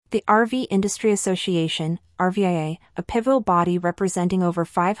The RV Industry Association, RVIA, a pivotal body representing over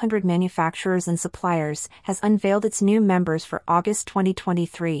 500 manufacturers and suppliers, has unveiled its new members for August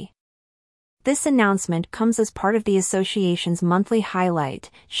 2023. This announcement comes as part of the association's monthly highlight,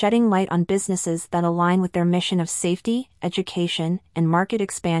 shedding light on businesses that align with their mission of safety, education, and market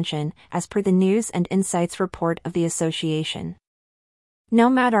expansion, as per the News and Insights report of the association.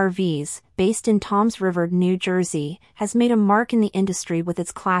 Nomad RVs, based in Toms River, New Jersey, has made a mark in the industry with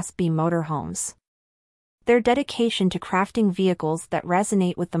its Class B motorhomes. Their dedication to crafting vehicles that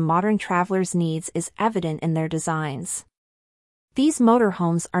resonate with the modern traveler's needs is evident in their designs. These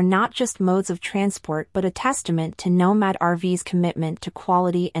motorhomes are not just modes of transport but a testament to Nomad RV's commitment to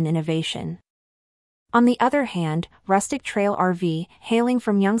quality and innovation. On the other hand, Rustic Trail RV, hailing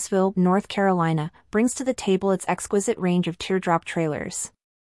from Youngsville, North Carolina, brings to the table its exquisite range of teardrop trailers.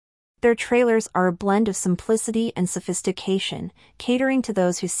 Their trailers are a blend of simplicity and sophistication, catering to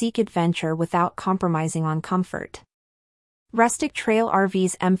those who seek adventure without compromising on comfort. Rustic Trail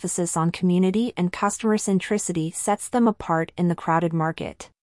RV's emphasis on community and customer centricity sets them apart in the crowded market.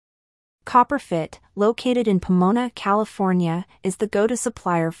 Copperfit, located in Pomona, California, is the go-to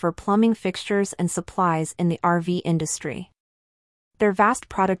supplier for plumbing fixtures and supplies in the RV industry. Their vast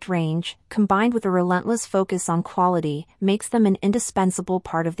product range, combined with a relentless focus on quality, makes them an indispensable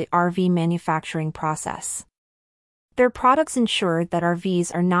part of the RV manufacturing process. Their products ensure that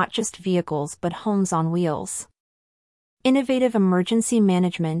RVs are not just vehicles but homes on wheels. Innovative Emergency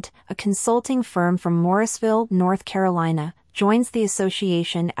Management, a consulting firm from Morrisville, North Carolina, joins the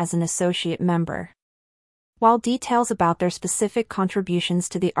association as an associate member. While details about their specific contributions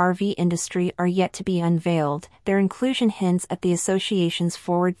to the RV industry are yet to be unveiled, their inclusion hints at the association's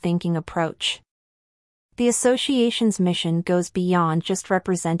forward-thinking approach. The association's mission goes beyond just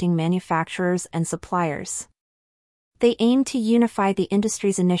representing manufacturers and suppliers. They aim to unify the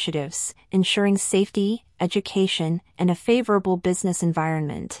industry's initiatives, ensuring safety, education, and a favorable business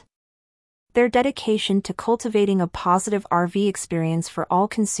environment. Their dedication to cultivating a positive RV experience for all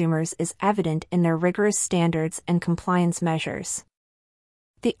consumers is evident in their rigorous standards and compliance measures.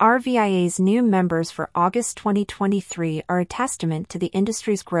 The RVIA's new members for August 2023 are a testament to the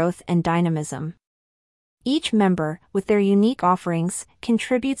industry's growth and dynamism. Each member, with their unique offerings,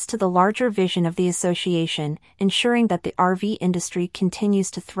 contributes to the larger vision of the association, ensuring that the RV industry continues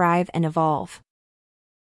to thrive and evolve.